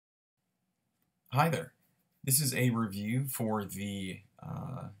Hi there. This is a review for the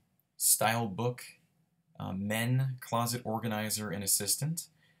Stylebook Men Closet Organizer and Assistant.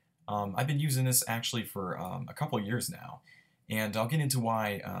 I've been using this actually for a couple of years now, and I'll get into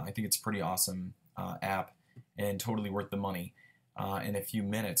why I think it's a pretty awesome app and totally worth the money in a few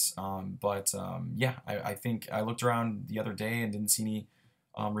minutes. Yeah, I think I looked around the other day and didn't see any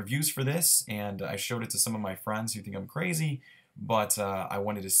reviews for this, and I showed it to some of my friends who think I'm crazy, but I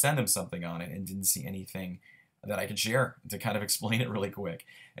wanted to send them something on it and didn't see anything that I could share to kind of explain it really quick.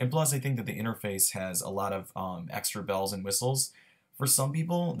 And plus, I think that the interface has a lot of extra bells and whistles for some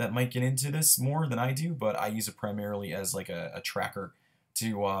people that might get into this more than I do, but I use it primarily as like a tracker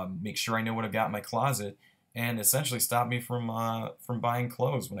to make sure I know what I've got in my closet and essentially stop me from buying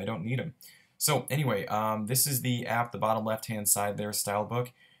clothes when I don't need them. So anyway, this is the app, the bottom left-hand side there, Stylebook.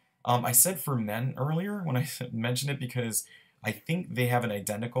 I said for men earlier when I mentioned it because I think they have an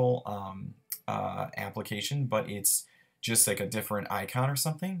identical application, but it's just like a different icon or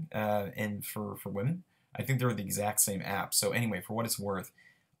something. And for women, I think they're the exact same app. So anyway, for what it's worth,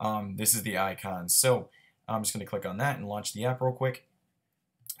 this is the icon. So I'm just going to click on that and launch the app real quick.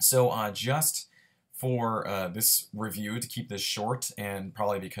 So just for this review, to keep this short, and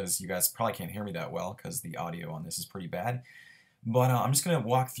probably because you guys probably can't hear me that well because the audio on this is pretty bad, but I'm just going to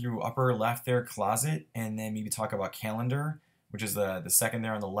walk through upper left there, closet, and then maybe talk about calendar, which is the second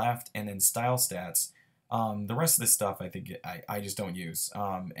there on the left, and then style stats. The rest of this stuff I think I just don't use,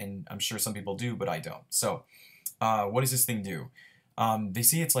 and I'm sure some people do, but I don't. So what does this thing do? They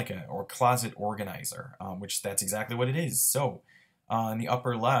say it's like a closet organizer, which that's exactly what it is. So in the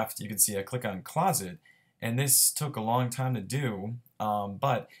upper left, you can see I click on closet, and this took a long time to do,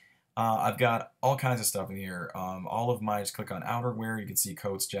 but I've got all kinds of stuff in here. All of my, just click on outerwear, you can see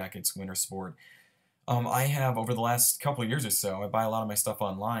coats, jackets, winter sport. I have, over the last couple of years or so, I buy a lot of my stuff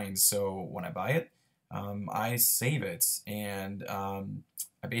online, so when I buy it, I save it, and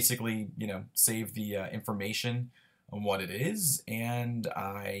I basically, save the information on what it is, and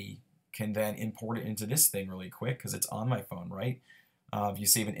I can then import it into this thing really quick because it's on my phone, right? If you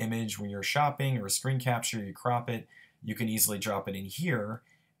save an image when you're shopping or a screen capture, you crop it, you can easily drop it in here,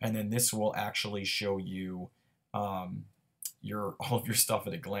 and then this will actually show you all of your stuff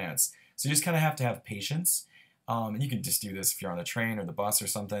at a glance. So you just kind of have to have patience, and you can just do this if you're on the train or the bus or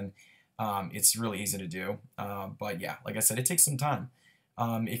something. It's really easy to do, but yeah, like I said, it takes some time.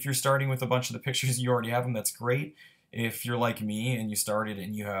 If you're starting with a bunch of the pictures, you already have them, that's great. If you're like me and you started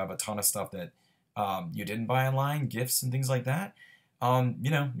and you have a ton of stuff that you didn't buy online, gifts and things like that,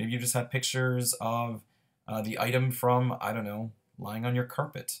 maybe you just have pictures of the item from, I don't know, lying on your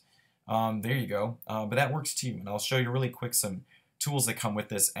carpet. There you go. But that works too, and I'll show you really quick some tools that come with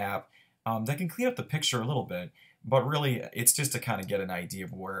this app that can clean up the picture a little bit, but really it's just to kind of get an idea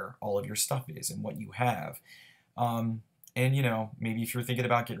of where all of your stuff is and what you have. And maybe if you're thinking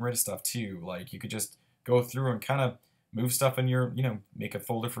about getting rid of stuff too, like you could just go through and kind of move stuff in your, make a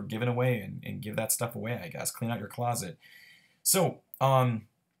folder for giving away and give that stuff away, I guess. Clean out your closet. So,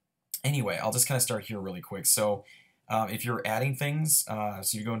 anyway, I'll just kind of start here really quick. So, if you're adding things,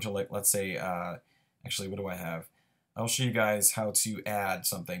 so you go into, like, let's say, actually, what do I have? I'll show you guys how to add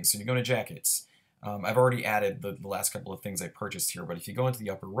something. So you go to jackets. I've already added the last couple of things I purchased here, but if you go into the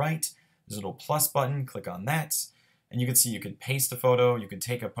upper right, there's a little plus button, click on that, and you can see you could paste a photo, you could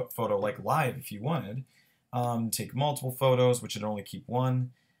take a photo like live if you wanted, take multiple photos, which would only keep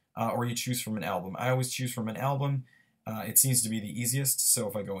one, or you choose from an album. I always choose from an album. It seems to be the easiest, so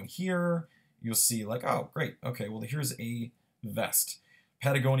if I go in here, you'll see like, oh, great, okay, well, here's a vest,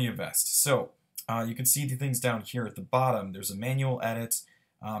 Patagonia vest. So you can see the things down here at the bottom. There's a manual edit.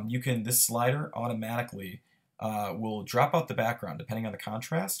 This slider automatically will drop out the background depending on the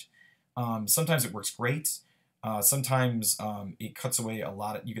contrast. Sometimes it works great. Sometimes it cuts away a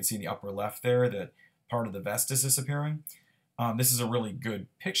lot. You can see in the upper left there that part of the vest is disappearing. This is a really good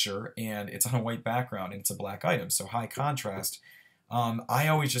picture, and it's on a white background, and it's a black item, so high contrast. I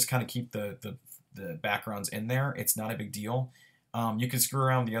always just kind of keep the backgrounds in there. It's not a big deal. You can screw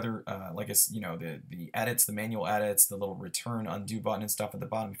around the other, the edits, the manual edits, the little return, undo button and stuff at the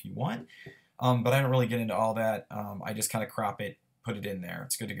bottom if you want. But I don't really get into all that. I just kind of crop it, put it in there.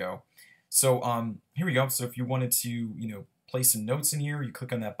 It's good to go. So here we go. So if you wanted to, place some notes in here, you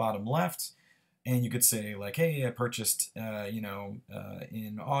click on that bottom left, and you could say like, hey, I purchased,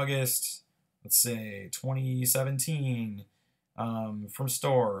 in August, let's say 2017, from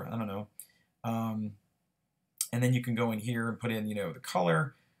store. I don't know. And then you can go in here and put in, the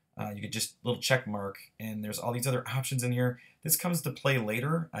color. You could just little check mark, and there's all these other options in here. This comes to play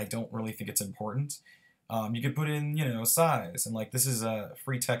later. I don't really think it's important. You could put in, size, and like this is a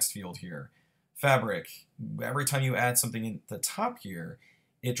free text field here. fabric. Every time you add something in the top here,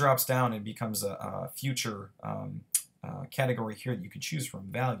 it drops down and becomes a future category here that you can choose from,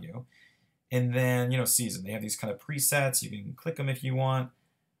 value. And then, season. They have these kind of presets. You can click them if you want.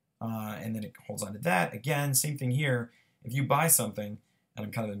 And then it holds on to that. Again, same thing here. If you buy something, and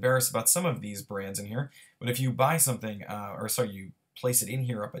I'm kind of embarrassed about some of these brands in here, but if you buy something, you place it in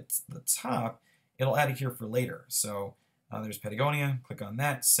here up at the top, it'll add it here for later. So there's Patagonia. Click on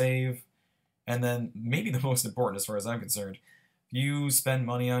that, save. And then maybe the most important as far as I'm concerned, you spend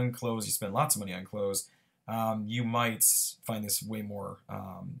money on clothes, you spend lots of money on clothes, you might find this way more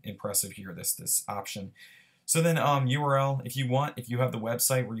impressive here, this option. So then URL, if you have the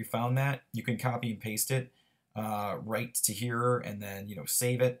website where you found that, you can copy and paste it right to here and then,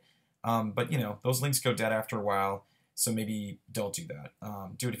 save it. But, those links go dead after a while, so maybe don't do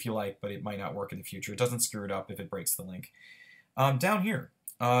that. Do it if you like, but it might not work in the future. It doesn't screw it up if it breaks the link. Down here,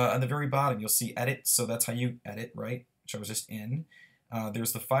 on the very bottom, you'll see edit, so that's how you edit, right? Which I was just in.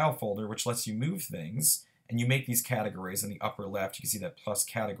 There's the file folder, which lets you move things, and you make these categories in the upper left. You can see that plus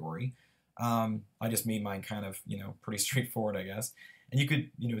category. I just made mine kind of, pretty straightforward, I guess. And you could,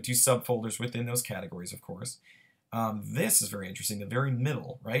 do subfolders within those categories, of course. This is very interesting, the very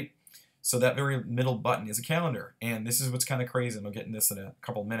middle, right? So that very middle button is a calendar, and this is what's kind of crazy, and I'll get into this in a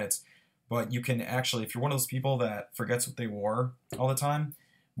couple minutes. But you can actually, if you're one of those people that forgets what they wore all the time,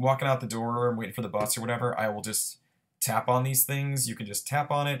 walking out the door and waiting for the bus or whatever, I will just tap on these things. You can just tap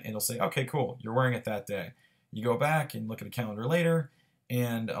on it, and it'll say, okay, cool, you're wearing it that day. You go back and look at the calendar later,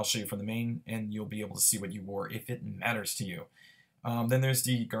 and I'll show you from the main, and you'll be able to see what you wore if it matters to you. Then there's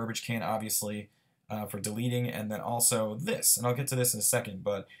the garbage can, obviously, for deleting, and then also this, and I'll get to this in a second,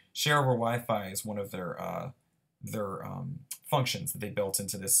 but share over Wi-Fi is one of their functions that they built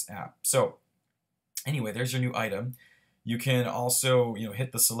into this app. So anyway, there's your new item. You can also,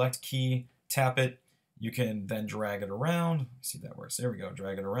 hit the select key, tap it. You can then drag it around. See if that works. There we go.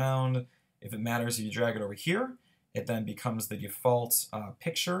 Drag it around. If it matters, if you drag it over here, it then becomes the default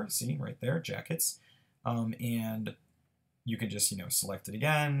picture. See right there, jackets, and you can just select it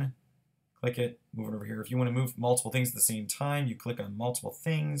again. Click it, move it over here. If you want to move multiple things at the same time, you click on multiple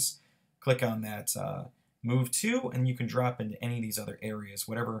things, click on that move to, and you can drop into any of these other areas,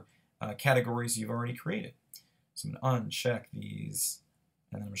 whatever categories you've already created. So I'm going to uncheck these,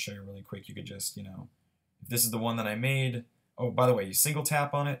 and then I'm going to show you really quick. You could just, if this is the one that I made, oh, by the way, you single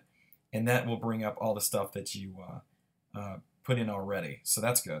tap on it, and that will bring up all the stuff that you put in already. So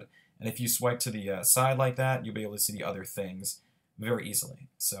that's good. And if you swipe to the side like that, you'll be able to see the other things very easily.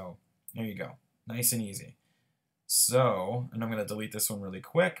 So there you go. Nice and easy. So, and I'm going to delete this one really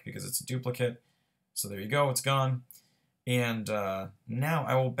quick because it's a duplicate. So there you go. It's gone. And now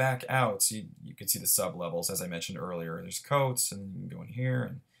I will back out. So you can see the sub-levels, as I mentioned earlier. There's coats, and you can go in here.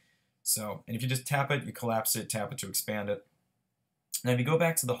 And if you just tap it, you collapse it, tap it to expand it. Now if you go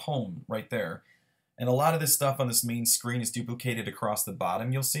back to the home right there, and a lot of this stuff on this main screen is duplicated across the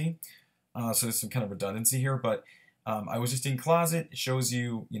bottom, you'll see. So there's some kind of redundancy here, but I was just in closet. It shows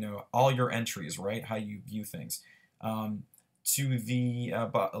you, all your entries, right? How you view things. To the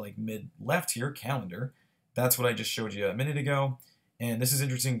like mid left here, calendar. That's what I just showed you a minute ago. And this is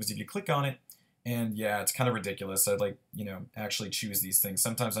interesting because if you click on it, and yeah, it's kind of ridiculous. I'd like, actually choose these things.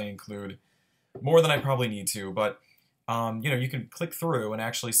 Sometimes I include more than I probably need to, but you can click through and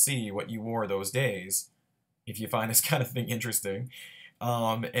actually see what you wore those days if you find this kind of thing interesting.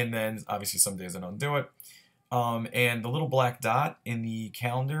 And then obviously some days I don't do it. And the little black dot in the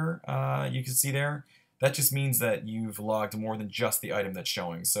calendar you can see there, that just means that you've logged more than just the item that's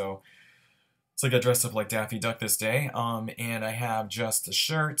showing. So it's like I dressed up like Daffy Duck this day, and I have just the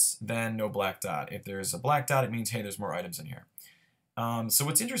shirts, then no black dot. If there's a black dot, it means, hey, there's more items in here. So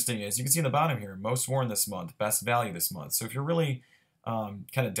what's interesting is you can see in the bottom here, most worn this month, best value this month. So if you're really kind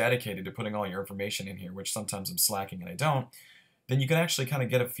of dedicated to putting all your information in here, which sometimes I'm slacking and I don't, then you can actually kind of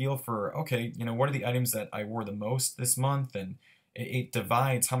get a feel for, okay, what are the items that I wore the most this month, and it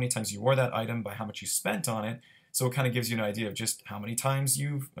divides how many times you wore that item by how much you spent on it. So it kind of gives you an idea of just how many times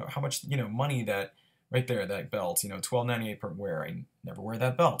how much, money that, right there, that belt, $12.98 per wear. I never wear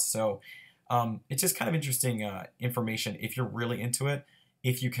that belt. So it's just kind of interesting information if you're really into it,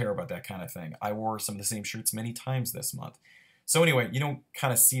 if you care about that kind of thing. I wore some of the same shirts many times this month. So anyway, you don't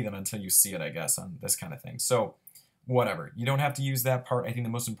kind of see them until you see it, I guess, on this kind of thing. So whatever. You don't have to use that part. I think the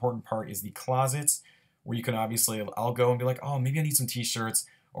most important part is the closets, where you can obviously, I'll go and be like, oh, maybe I need some t-shirts,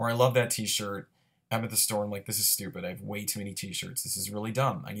 or I love that t-shirt. I'm at the store and I'm like, this is stupid. I have way too many t-shirts. This is really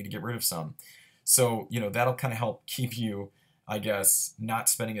dumb. I need to get rid of some. So, that'll kind of help keep you, I guess, not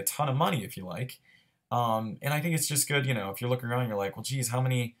spending a ton of money if you like. And I think it's just good, if you're looking around, you're like, well, geez, how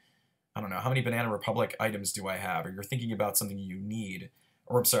many I don't know, how many Banana Republic items do I have? Or you're thinking about something you need,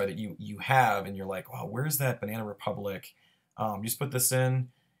 or I'm sorry, that you have, and you're like, wow, where's that Banana Republic? Just put this in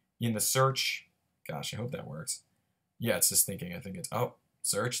the search. Gosh, I hope that works. Yeah, it's just thinking. I think it's, oh,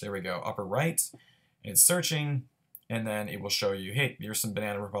 search. There we go. Upper right. And it's searching, and then it will show you, hey, here's some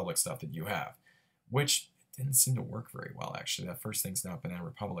Banana Republic stuff that you have, which didn't seem to work very well, actually. That first thing's not Banana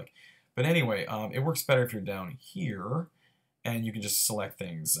Republic. But anyway, it works better if you're down here, and you can just select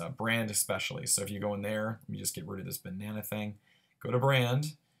things, brand especially. So if you go in there, let me just get rid of this banana thing, go to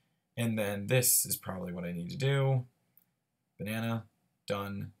brand, and then this is probably what I need to do. Banana,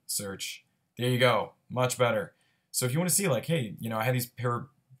 done, search. There you go, much better. So if you want to see like, hey, you know, I had these pair of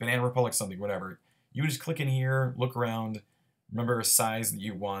Banana Republic something, whatever, you would just click in here, look around, remember a size that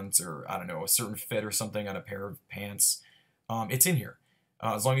you want, or I don't know, a certain fit or something on a pair of pants. It's in here,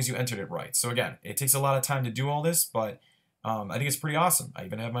 as long as you entered it right. So again, it takes a lot of time to do all this, but I think it's pretty awesome. I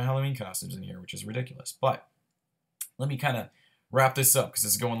even have my Halloween costumes in here, which is ridiculous. But let me kind of wrap this up because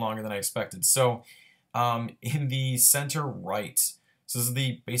it's going longer than I expected. So in the center right, so this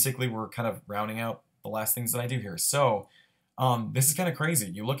is basically we're kind of rounding out the last things that I do here. So this is kind of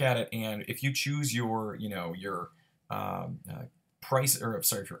crazy. You look at it, and if you choose your, you know, your price, or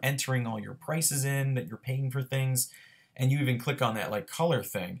sorry, if you're entering all your prices in that you're paying for things, and you even click on that like color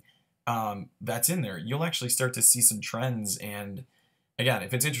thing, that's in there, you'll actually start to see some trends. And again,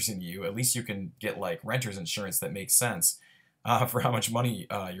 if it's interesting to you, at least you can get like renter's insurance that makes sense for how much money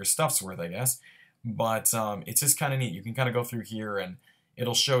your stuff's worth, I guess. But it's just kind of neat. You can kind of go through here, and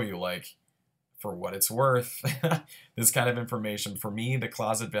it'll show you like, for what it's worth, this kind of information. For me, the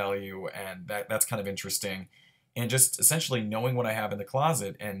closet value, and that's kind of interesting. And just essentially knowing what I have in the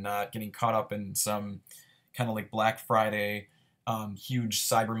closet and not getting caught up in some kind of like Black Friday, huge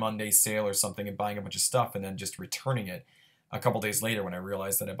Cyber Monday sale or something, and buying a bunch of stuff and then just returning it a couple days later when I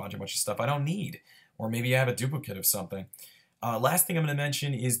realize that I bought a bunch of stuff I don't need, or maybe I have a duplicate of something. Last thing I'm going to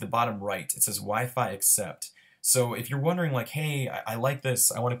mention is the bottom right. It says Wi-Fi accept. So if you're wondering like, hey, I like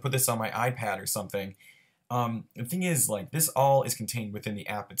this, I want to put this on my iPad or something, the thing is, like, this all is contained within the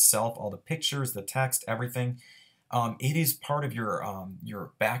app itself, all the pictures, the text, everything. It is part of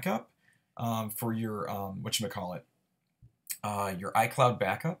your backup for your, whatchamacallit, your iCloud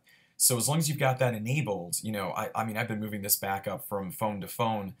backup. So as long as you've got that enabled, you know, I mean, I've been moving this backup from phone to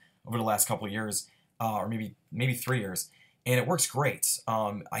phone over the last couple of years, or maybe 3 years. And it works great.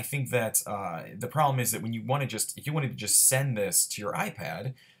 I think that the problem is that when you want to just, if you wanted to just send this to your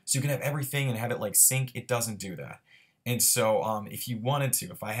iPad, so you can have everything and have it like sync, it doesn't do that. And so if you wanted to,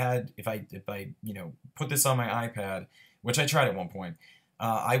 if I you know, put this on my iPad, which I tried at one point,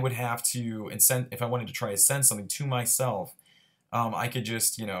 I would have to, and send, if I wanted to try to send something to myself, I could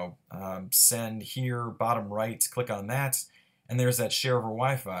just, you know, send here, bottom right, click on that, and there's that share over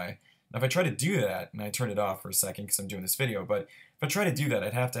Wi-Fi. Now, if I try to do that, and I turned it off for a second because I'm doing this video, but if I try to do that,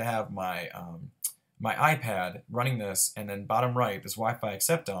 I'd have to have my my iPad running this, and then bottom right, this Wi-Fi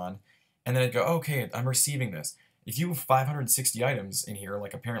accept on, and then I'd go, okay, I'm receiving this. If you have 560 items in here,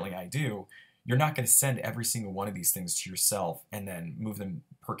 like apparently I do, you're not going to send every single one of these things to yourself and then move them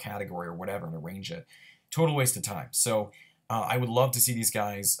per category or whatever and arrange it. Total waste of time. So I would love to see these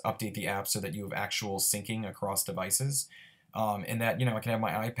guys update the app so that you have actual syncing across devices. And that, you know, I can have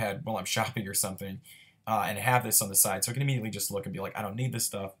my iPad while I'm shopping or something and have this on the side. So I can immediately just look and be like, I don't need this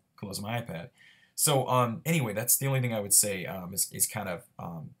stuff, close my iPad. So anyway, that's the only thing I would say is kind of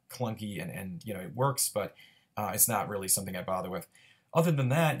clunky and, you know, it works, but it's not really something I bother with. Other than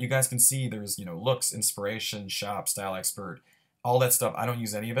that, you guys can see there's, you know, looks, inspiration, shop, style expert, all that stuff. I don't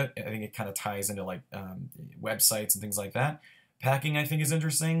use any of it. I think it kind of ties into like websites and things like that. Packing, I think, is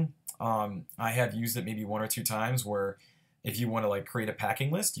interesting. I have used it maybe 1 or 2 times where if you want to like create a packing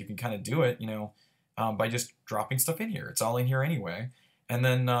list, you can kind of do it, you know, by just dropping stuff in here. It's all in here anyway. And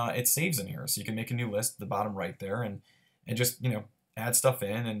then it saves in here. So you can make a new list at the bottom right there and just, you know, add stuff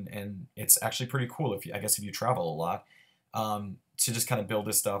in. And it's actually pretty cool if you, I guess, if you travel a lot, to just kind of build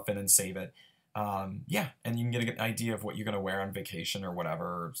this stuff and then save it. Yeah, and you can get an idea of what you're going to wear on vacation or whatever,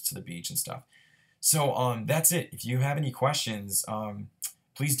 or to the beach and stuff. So that's it. If you have any questions,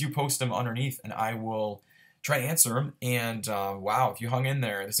 please do post them underneath, and I will try to answer them. And wow, if you hung in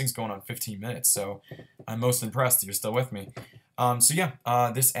there, this thing's going on 15 minutes, so I'm most impressed that you're still with me. So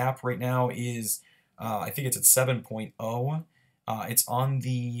yeah, this app right now is, I think it's at 7.0. It's on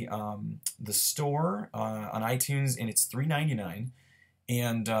the store on iTunes, and it's $3.99.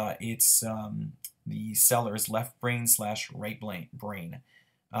 And it's the seller's Left Brain / Right Brain.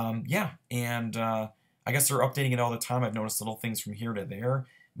 Yeah, and I guess they're updating it all the time. I've noticed little things from here to there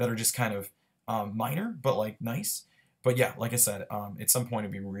that are just kind of minor, but like nice. But yeah, like I said, at some point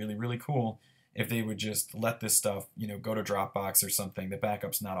it'd be really, really cool if they would just let this stuff, go to Dropbox or something. The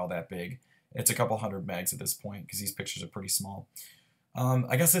backup's not all that big. It's a couple hundred megs at this point because these pictures are pretty small.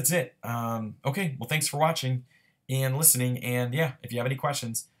 I guess that's it. Okay, well, thanks for watching and listening. And yeah, if you have any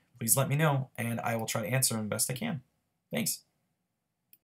questions, please let me know, and I will try to answer them best I can. Thanks.